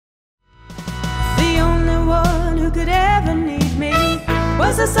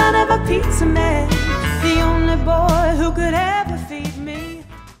was the son of a pizza man, the only boy who could ever feed me.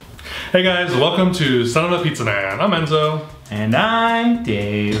 Hey guys, welcome to SonofaPizzaMan. I'm Enzo. And I'm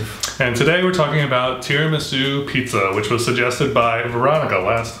Dave. And today we're talking about tiramisu pizza, which was suggested by Veronica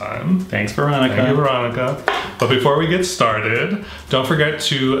last time. Thanks, Veronica. Thank you, Veronica. But before we get started, don't forget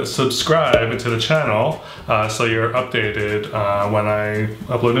to subscribe to the channel so you're updated when I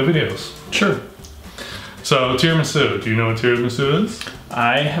upload new videos. Sure. So tiramisu, do you know what tiramisu is?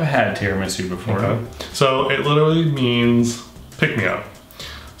 I have had tiramisu before. Okay. So it literally means pick-me-up.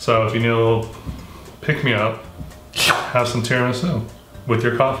 So if you need a little pick-me-up, have some tiramisu with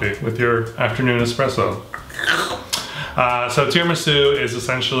your coffee, with your afternoon espresso. So tiramisu is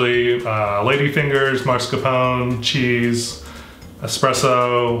essentially ladyfingers, mascarpone, cheese,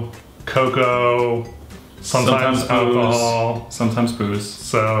 espresso, cocoa, sometimes alcohol, sometimes booze.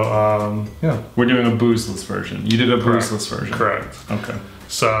 So yeah, we're doing a boozeless version. You did a boozeless version. Correct. Okay.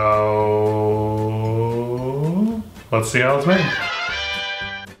 So let's see how it's made.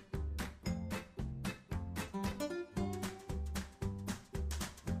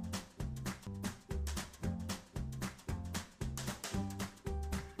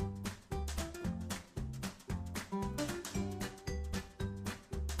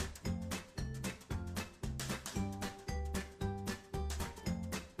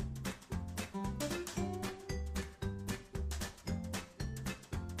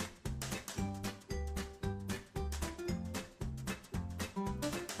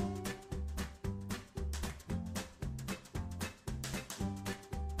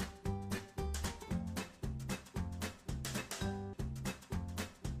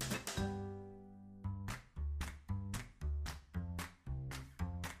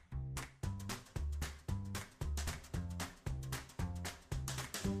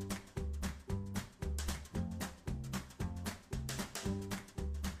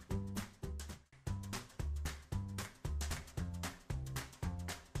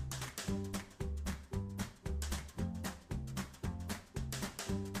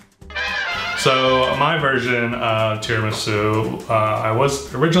 So my version of tiramisu, I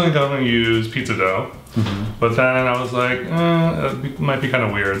was originally going to use pizza dough, but then I was like, it might be kind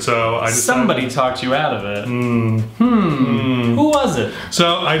of weird. So I decided, somebody talked you out of it. Who was it?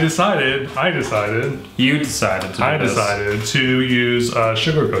 So I decided. You decided to. I decided to use a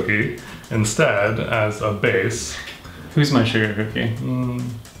sugar cookie instead as a base. Who's my sugar cookie?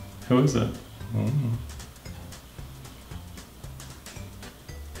 Who is it?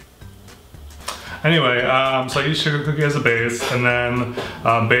 Anyway, so I use sugar cookie as a base, and then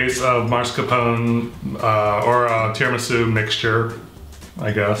a base of mascarpone or a tiramisu mixture,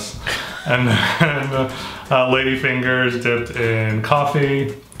 I guess. And then ladyfingers dipped in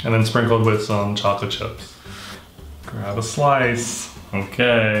coffee, and then sprinkled with some chocolate chips. Grab a slice.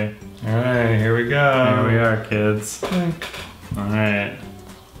 Okay. All right, here we go. Here we are, kids. All right.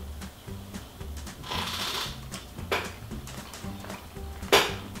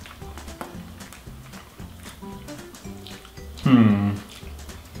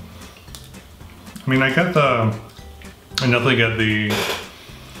 I mean, I definitely get the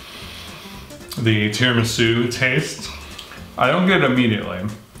tiramisu taste. I don't get it immediately.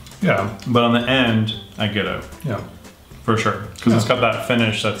 Yeah. But on the end, I get it. Yeah. For sure. Because it's got that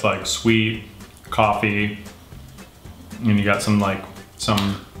finish that's like sweet, coffee, and you got some of that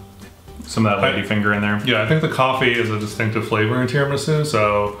ladyfinger in there. Yeah, I think the coffee is a distinctive flavor in tiramisu,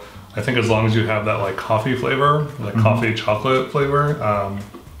 so I think as long as you have that like coffee flavor, like coffee chocolate flavor,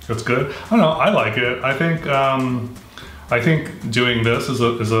 it's good. I don't know, I like it. I think doing this is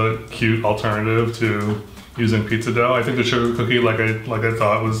a cute alternative to using pizza dough. I think the sugar cookie, like I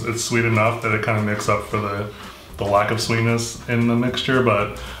thought, it's sweet enough that it kind of makes up for the lack of sweetness in the mixture,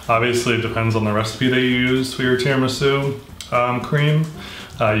 but obviously it depends on the recipe that you use for your tiramisu cream.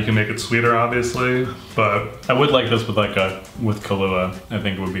 You can make it sweeter, obviously, but I would like this with with Kahlua. I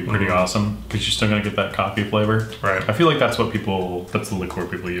think it would be pretty awesome because you're still gonna get that coffee flavor. Right. I feel like that's the liqueur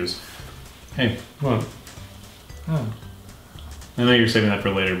people use. Hey, what? Oh. I know you're saving that for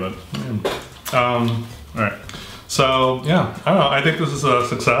later, but All right. So yeah, I don't know. I think this is a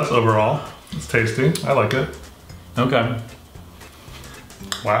success overall. It's tasty. I like it. Okay.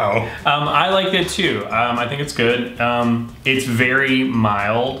 Wow. I liked it too. I think it's good. It's very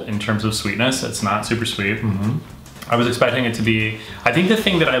mild in terms of sweetness. It's not super sweet. I was expecting it to be. I think the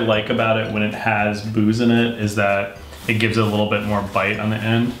thing that I like about it when it has booze in it is that it gives it a little bit more bite on the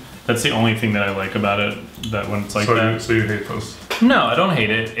end. That's the only thing that I like about it. That when it's like that. So you hate this? No, I don't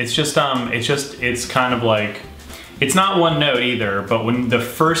hate it. It's just it's kind of like It's not one note either, but when the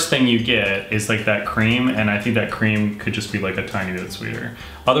first thing you get is like that cream, and I think that cream could just be like a tiny bit sweeter.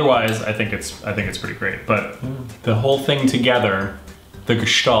 Otherwise, I think it's pretty great. But the whole thing together, the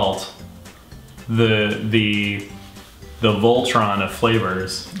gestalt, the Voltron of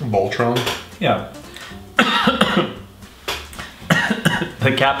flavors. Voltron? Yeah.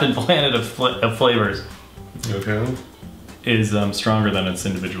 The Captain Planet of flavors. Okay. Is stronger than its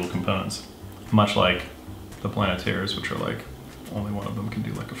individual components. Much like the Planeteers, which are like, only one of them can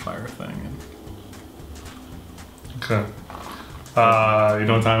do like a fire thing. Okay. You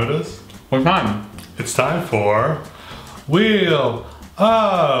know what time it is? What time? It's time for Wheel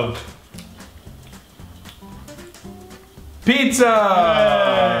of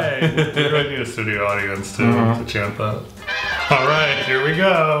Pizza! Yay! We really need a studio audience to chant that. All right, here we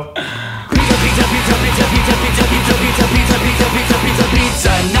go. Pizza, pizza, pizza, pizza, pizza, pizza, pizza, pizza, pizza, pizza, pizza, pizza,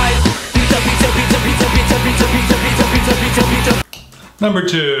 pizza night. Pizza, pizza, pizza, pizza, pizza, pizza, pizza, pizza, pizza, pizza, pizza. Number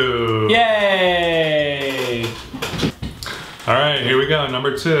 2. Yay! All right, here we go.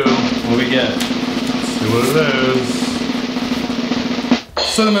 Number 2. What do we get? Let's see what it is.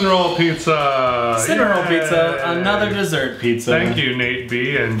 Cinnamon roll pizza. Cinnamon roll Yay! pizza, another dessert pizza. Thank you, Nate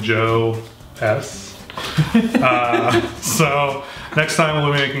B and Joe S. So next time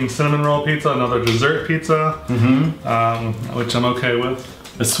we'll be making cinnamon roll pizza, another dessert pizza, which I'm okay with.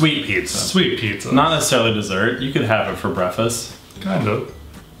 A sweet pizza. Sweet pizza. Not necessarily dessert. You could have it for breakfast. Kind of.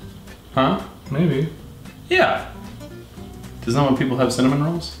 Huh? Maybe. Yeah. Doesn't that when people have cinnamon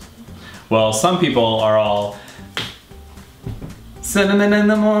rolls? Well, some people are all cinnamon in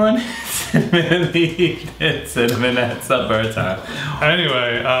the morning, cinnamon in the evening, cinnamon at supper time.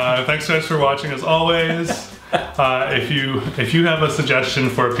 Anyway, thanks guys for watching as always. If you have a suggestion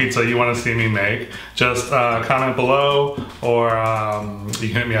for a pizza you want to see me make, just comment below, or you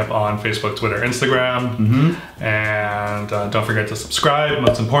can hit me up on Facebook, Twitter, Instagram, and don't forget to subscribe,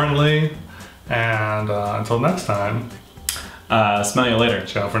 most importantly. And until next time, Smell you later.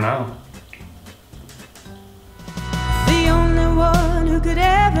 ciao for now. The only one who could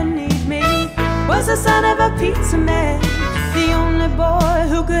ever need me was the son of a pizza man. The only boy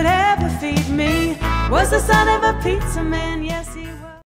who could ever feed me was the son of a pizza man. Yes,